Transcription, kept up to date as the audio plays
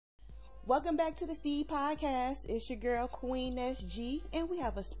Welcome back to the CE Podcast. It's your girl, Queen SG, and we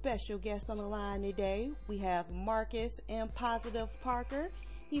have a special guest on the line today. We have Marcus M. Positive Parker.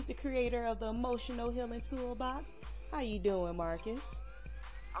 He's the creator of the Emotional Healing Toolbox. How you doing, Marcus?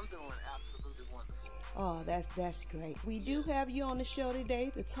 I'm doing absolutely wonderful. Oh, that's great. We do have you on the show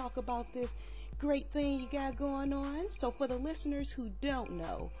today to talk about this great thing you got going on. So for the listeners who don't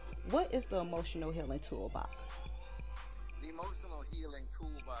know, what is the Emotional Healing Toolbox? The Emotional Healing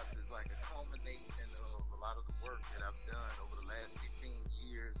Toolbox is like a culmination of a lot of the work that I've done over the last 15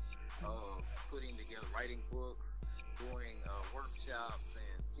 years of putting together, writing books, doing workshops, and,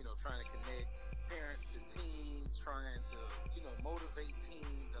 trying to connect parents to teens, trying to, motivate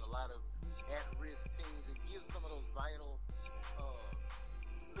teens and a lot of at-risk teens and give some of those vital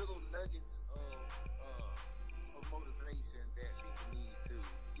little nuggets of motivation that people need to,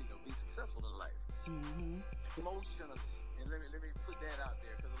 be successful in life. Mm-hmm. Emotionally. And let me put that out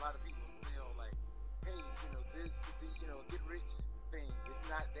there, because a lot of people feel like, hey, this get rich thing. It's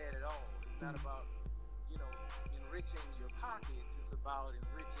not that at all. It's not about, enriching your pockets. It's about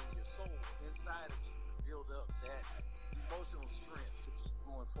enriching your soul inside of you to build up that emotional strength to keep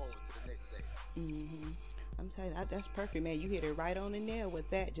going forward to the next day. Mm-hmm. I'm telling you, that's perfect, man. You hit it right on the nail with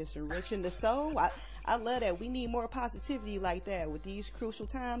that, just enriching the soul. I love that. We need more positivity like that with these crucial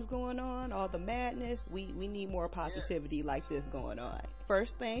times going on, all the madness. We need more positivity like this going on.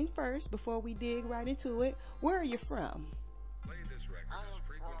 First thing first, before we dig right into it, where are you from? Play this record as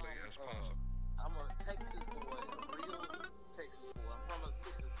frequently as possible. I'm a Texas boy, a real Texas boy. I'm from a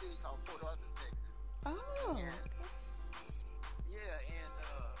city called Port Arthur, Texas. Oh. And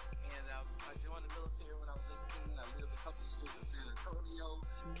I joined the military when I was 18. I lived a couple of years in San Antonio,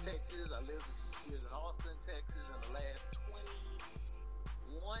 Texas. I lived a few years in Austin, Texas. And the last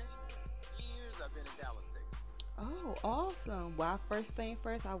 21 years, I've been in Dallas, Texas. Oh, awesome. Well, first thing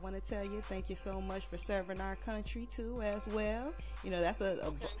first, I want to tell you, thank you so much for serving our country too as well.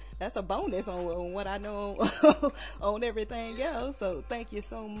 That's a bonus on what I know on everything else. So thank you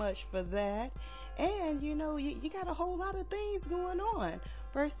so much for that. And you got a whole lot of things going on.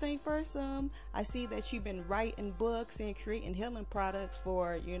 First thing first, I see that you've been writing books and creating healing products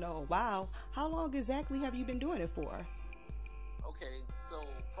for, a while. How long exactly have you been doing it for? Okay, so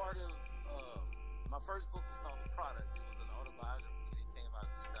part of my first book was called The Product. It was an autobiography that came out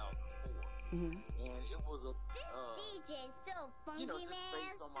in 2004. Mm-hmm. And it was a, DJ's so funky, just man.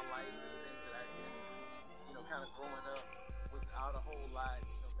 based on my life and things that I did, kind of growing up without a whole lot,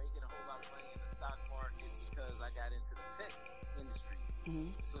 making a whole lot of money in the stock market because I got into the tech industry.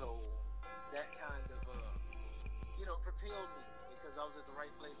 Mm-hmm. So that kind of, propelled me because I was at the right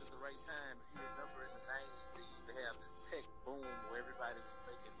place at the right time. If you remember in the 90s, they used to have this tech boom where everybody was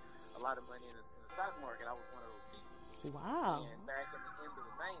making a lot of money in the stock market. I was one of those people. Wow. And back in the end of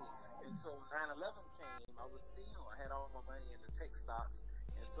the 90s. And so 9/11 came, I had all my money in the tech stocks.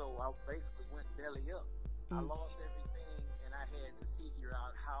 And so I basically went belly up. I lost everything, and I had to figure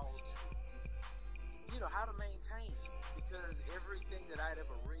out how to maintain, because everything that I'd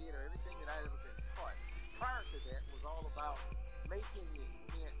ever read or everything that I'd ever been taught prior to that was all about making it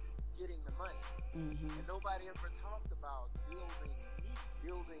meant getting the money. Mm-hmm. And nobody ever talked about building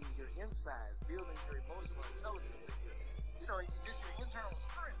your insides, building your emotional intelligence, and just your internal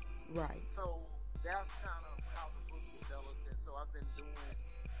strength. Right. So that's kind of how the book developed. And so I've been doing,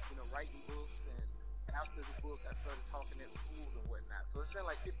 writing books, and after the book, I started talking at schools and whatnot. So it's been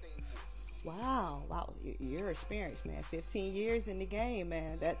like 15 years. Wow. You're experienced, man. 15 years in the game,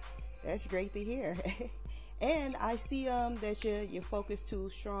 man. That's great to hear. And I see that you focus too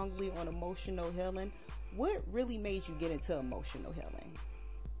strongly on emotional healing. What really made you get into emotional healing?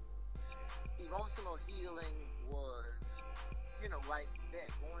 Emotional healing was, like that,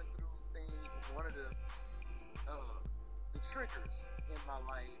 going through things. One of the triggers in my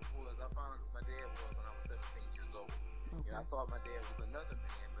life was I found out who my dad was when I was 17 years old. Okay. I thought my dad was another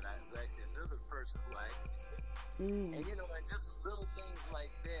man, but I was actually another person who I actually knew. And and just little things like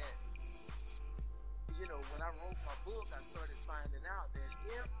that. When I wrote my book, I started finding out that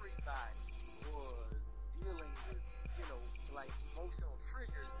everybody was dealing with, like emotional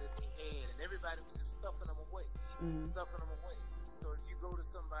triggers that they had, and everybody was just stuffing them away. So if you go to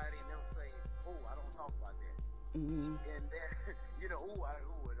somebody and they'll say, "Oh, I don't talk about that," and then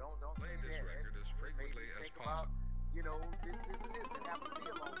don't Play say this that. record as frequently as possible. This and this. It happened to me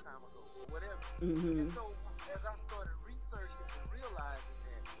a long time ago, or whatever. Mm-hmm. And so as I started researching and realizing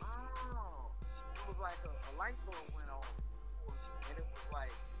that, it was like a light bulb went off, and it was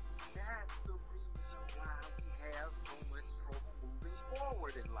like, that's the reason why we have so much trouble moving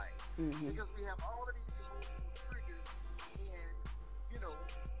forward in life. Because we have all of these emotional triggers, and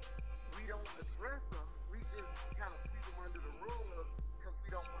address them. We just kind of sweep them under the rug because we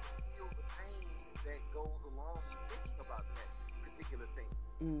don't want to feel the pain that goes along with thinking about that particular thing.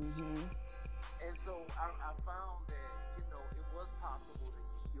 Mm-hmm. And so I found that, you know, it was possible to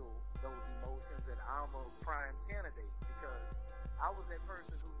heal those emotions, and I'm a prime candidate because I was that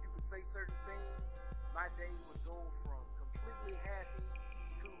person who you could say certain things, my day would go from completely happy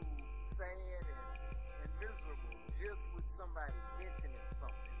to sad and miserable just with somebody mentioning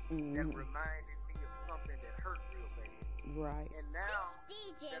something that reminded me of something that hurt real bad. Right. And now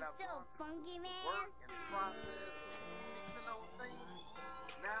This DJ that I've so gone through funky, the man. work and the process of fixing those things,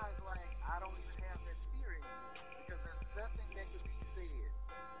 now it's like I don't even have that fear anymore because there's nothing that can be said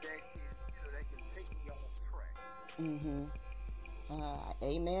that can, you know, that can take me off track. Mm-hmm.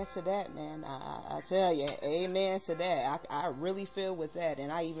 Amen to that, man. I tell you, amen to that. I really feel with that,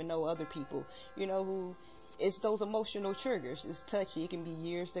 and I even know other people, you know, who it's those emotional triggers. It's touchy. It can be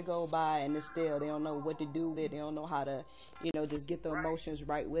years to go by, and it's still they don't know what to do with it. They don't know how to, you know, just get the emotions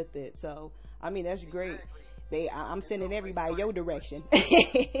right with it. So, I mean, that's great. I'm sending everybody your direction.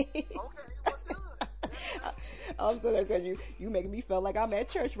 Okay, well, good. I'm saying because you making me feel like I'm at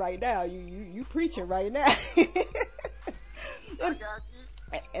church right now. You preaching right now. I got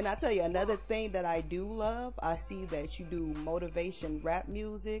you. And I tell you, another thing that I do love, I see that you do motivation rap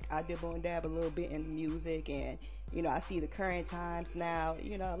music. I dibble and dab a little bit in music, and, you know, I see the current times now,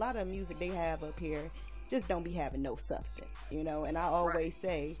 you know, a lot of music they have up here just don't be having no substance, you know, and I always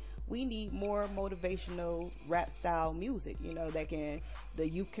say we need more motivational rap style music, you know, that the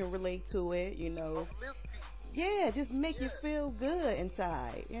youth can relate to it, you know. Yeah, just make you feel good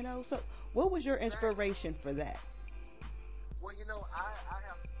inside, you know. So what was your inspiration for that? Well, you know, I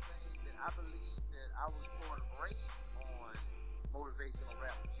have to say that I believe that I was sort of raised on motivational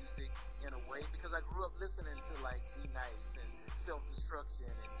rap music in a way because I grew up listening to like D-Nice and Self-Destruction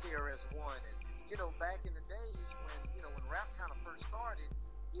and KRS-One, and, you know, back in the days when, you know, when rap kind of first started,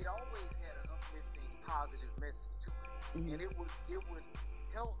 it always had an uplifting, positive message to it, and it would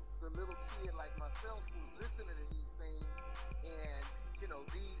help the little kid like myself who was listening to these things, and, you know,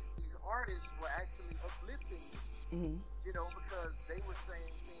 these artists were actually uplifting me. You know, because they were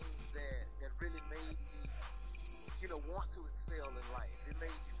saying things that really made me, you know, want to excel in life. It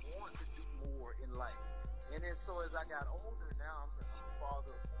made you want to do more in life. And then so as I got older, now I'm a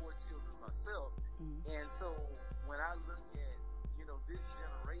father of 4 children myself. And so when I look at, you know, this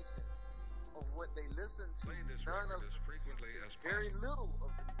generation of what they listen to, none of as frequently as very possible. little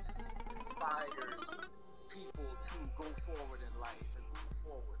of the music inspires people to go forward in life and move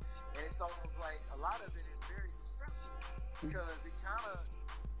forward. And it's almost like a lot of it is very destructive because it kind of,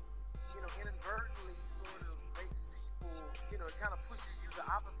 you know, inadvertently sort of makes people, you know, it kind of pushes you the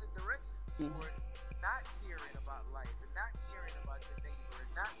opposite direction toward not caring about life and not caring about your neighbor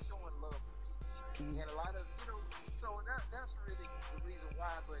and not showing love to people. And a lot of, you know, so that's really the reason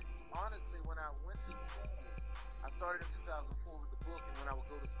why. But honestly, when I went to schools, I started in 2004 with the book, and when I would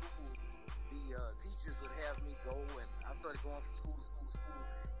go to schools, the teachers would have me go, and I started going from school to school to school.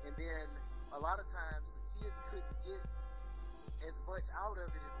 And then a lot of times the kids couldn't get as much out of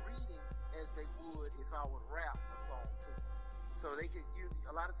it in reading as they would if I would rap a song to them. So they could,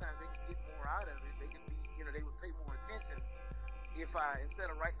 a lot of times they could get more out of it. They could be, you know, they would pay more attention if I,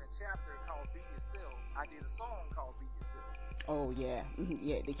 instead of writing a chapter called Be Yourself, I did a song called Be Yourself. Oh yeah,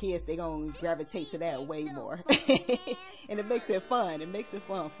 yeah. The kids, they gonna gravitate to that way more, and it makes it fun. It makes it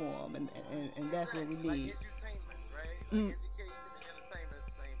fun for them, and that's what we need. Like entertainment, right? Like education and entertainment at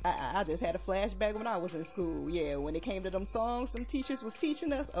the same time. I just had a flashback when I was in school. Yeah, when it came to them songs, some teachers was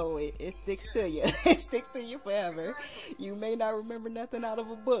teaching us. Oh, it sticks to you. It sticks to you forever. You may not remember nothing out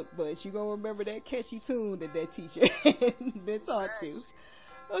of a book, but you gonna remember that catchy tune that teacher been taught you.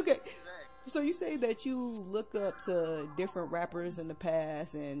 Okay. So you say that you look up to different rappers in the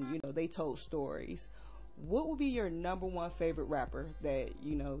past, and, you know, they told stories. What would be your number one favorite rapper that,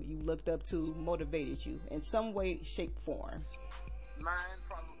 you know, you looked up to, motivated you in some way, shape, form? Mine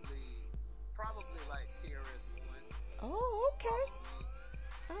probably like KRS-One. Oh, okay.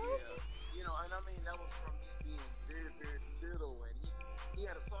 Yeah, you know, and I mean that was from me being very, very little, and he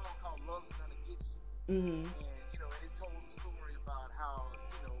had a song called "Love's Gonna Get You," and, you know, and it told the story about how,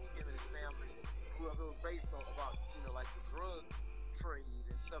 you know, him and his family grew up. It was based on about, you know, like the drug trade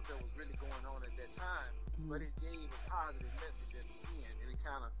and stuff that was really going on at that time, but it gave a positive message at the end, and it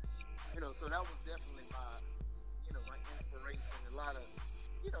kind of, you know, so that was definitely my, you know, my inspiration. A lot of,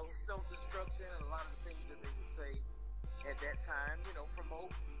 you know, self-destruction and a lot of the things that they would say at that time, you know, promote,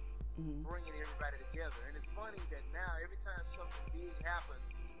 bringing everybody together. And it's funny that now every time something big happens,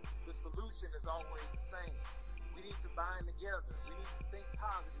 the solution is always the same. We need to bind together. We need to think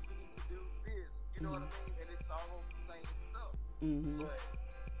positive. We need to do this. You know what I mean? And it's all the same stuff. Mm-hmm. But,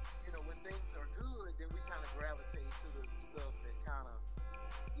 you know, when things are good, then we kind of gravitate to the stuff that kind of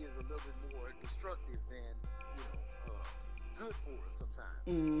is a little bit more destructive than, you know, good for us sometimes.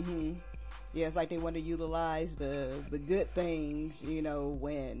 Mm-hmm. Yeah, it's like they want to utilize the good things, you know,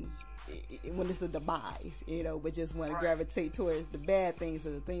 when it's a demise, you know, but just want to gravitate towards the bad things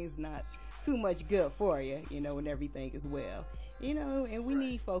or the things not too much good for you, you know, and everything as well. You know, and we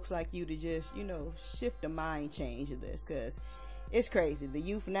need folks like you to just, you know, shift the mind change of this, because it's crazy. The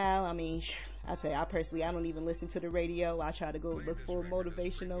youth now, I mean, I tell you, I don't even listen to the radio. I try to go look for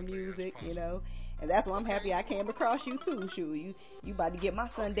motivational music, you know, and that's why I'm happy I came across you too. Shoot, you about to get my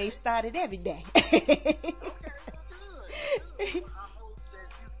Sunday started every day. Okay, well, good. I hope that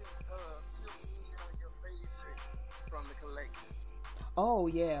you can fill me in on your favorite from the collection. Oh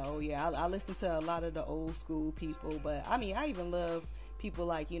yeah. I listen to a lot of the old school people, but I mean, I even love people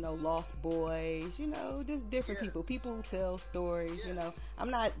like, you know, Lost Boys, you know, just different people who tell stories, you know. I'm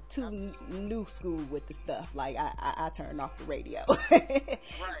not too new school with the stuff. Like, I turn off the radio.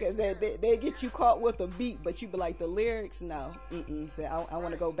 Because they get you caught with a beat, but you be like, the lyrics, no. So I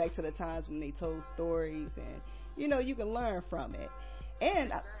want to go back to the times when they told stories, and, you know, you can learn from it.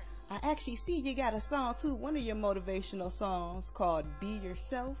 And I actually see you got a song, too, one of your motivational songs called Be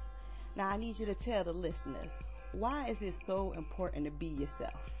Yourself. Now, I need you to tell the listeners, why is it so important to be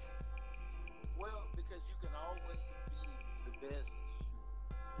yourself? Well, because you can always be the best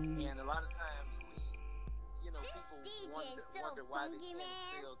you. And a lot of times you know, people wonder why they can't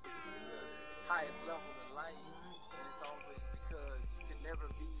excel to the highest level in life. And it's always because you can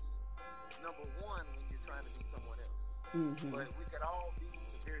never be number one when you're trying to be someone else. But we could all be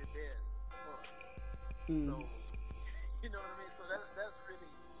the very best us. So, you know what I mean? So that's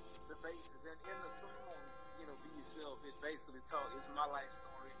really the basis. And in the song, you know, Be Yourself, it basically it's my life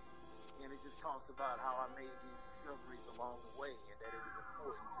story, and it just talks about how I made these discoveries along the way, and that it was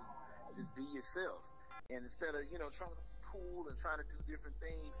important to just be yourself. And instead of, you know, trying to be cool and trying to do different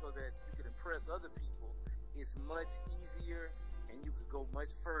things so that you could impress other people, it's much easier, and you could go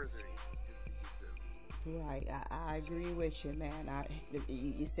much further if you just be yourself. Right, I agree with you, man.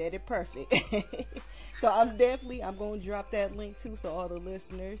 You said it perfect. So I'm going to drop that link too, so all the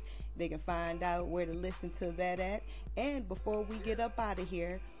listeners, they can find out where to listen to that at. And before we get up out of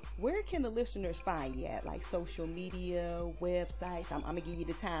here, where can the listeners find you at? Like social media, websites? I'm going to give you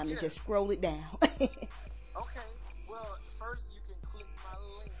the time to just scroll it down. Okay, well, first you can click my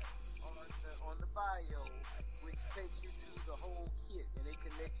link on the bio, which takes you to the whole kit, and it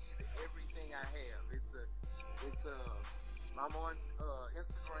connects you to everything I have. I'm on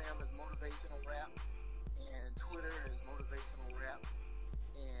Instagram as Motivational Rap, and Twitter as Motivational Rap,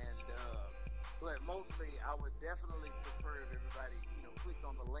 and but mostly I would definitely prefer if everybody, you know, clicked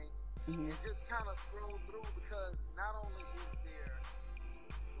on the link and just kind of scroll through, because not only is there,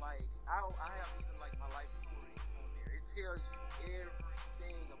 like, I have even like my life story on there. It tells you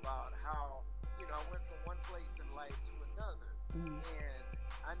everything about how, you know, I went from one place in life to another, and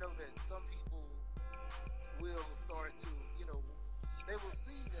I know that some people will start to, you know, they will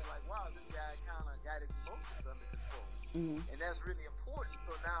see that, like, wow, this guy kind of got his emotions under control. And that's really important.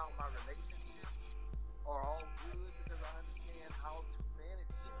 So now my relationships are all good because I understand how to manage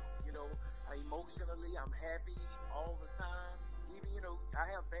them. You know, emotionally, I'm happy all the time. Even, you know, I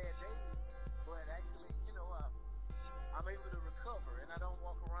have bad days, but actually, you know, I'm able to recover, and I don't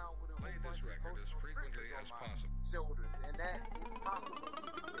walk around with a whole bunch of emotional triggers on my shoulders. And that is possible to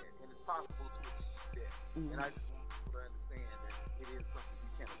do that, and it's possible to achieve that. And I just want people to understand that it is something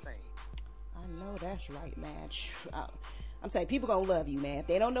you can attain. I know that's right, man. I'm saying, people gonna love you, man. If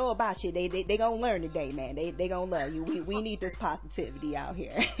they don't know about you, they gonna learn today, man. They gonna love you. We need this positivity out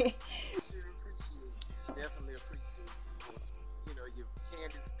here. Sure appreciate you. Definitely appreciate you for, you know, your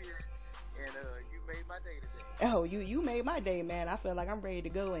candid spirit, and you made my day today. Oh, you made my day, man. I feel like I'm ready to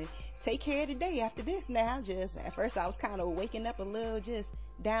go and take care of the day after this now. Just at first I was kind of waking up a little just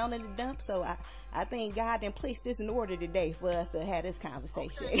down in the dump, so I think God done placed this in order today for us to have this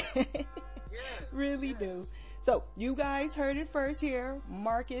conversation. Okay. Really do. So you guys heard it first here.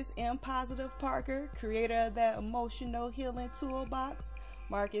 Marcus M. Positive Parker, creator of that emotional healing toolbox.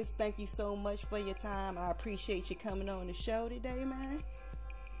 Marcus, thank you so much for your time. I appreciate you coming on the show today, man.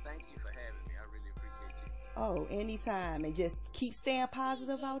 Thank you for having me. I really appreciate you. Oh, anytime. And just keep staying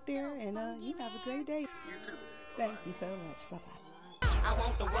positive out there, and you have a great day. You too. Thank you so much. Bye-bye. I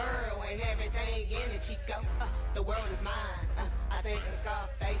want the world and everything in it, Chico. The world is mine. I think of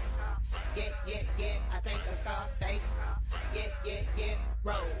Scarface. Yeah. I think of Scarface. Yeah.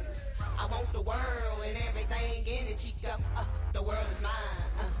 Rose. I want the world and everything in it, Chico. The world is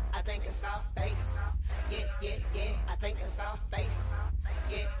mine. I think of Scarface. yeah, yeah, yeah. I think I saw a face.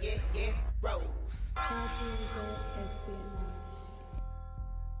 Yeah, yeah, yeah. Rose. Passion is SB9.